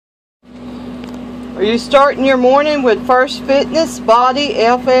Are you starting your morning with First Fitness Body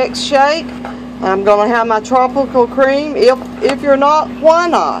FX Shake? I'm going to have my tropical cream. If you're not, why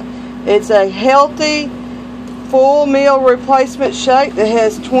not? It's a healthy full meal replacement shake that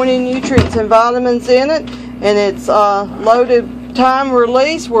has 20 nutrients and vitamins in it, and it's loaded time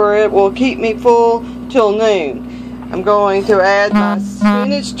release where it will keep me full till noon. I'm going to add my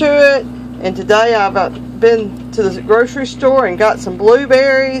spinach to it, and today I've been to the grocery store and got some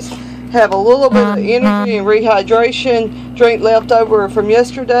blueberries. Have a little bit of energy and rehydration drink left over from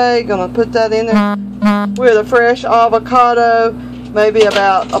yesterday. Gonna put that in there with a fresh avocado, maybe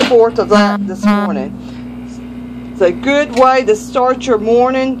about a fourth of that this morning. It's a good way to start your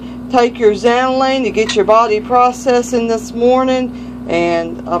morning. Take your Zanulene to get your body processing this morning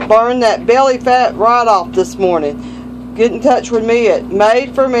and burn that belly fat right off this morning. Get in touch with me at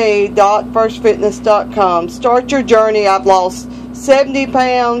madeforme.firstfitness.com. Start your journey. I've lost 70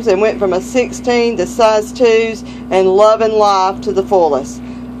 pounds and went from a 16 to size 2s and loving life to the fullest.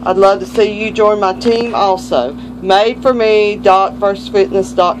 I'd love to see you join my team also.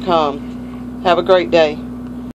 madeforme.firstfitness.com. Have a great day.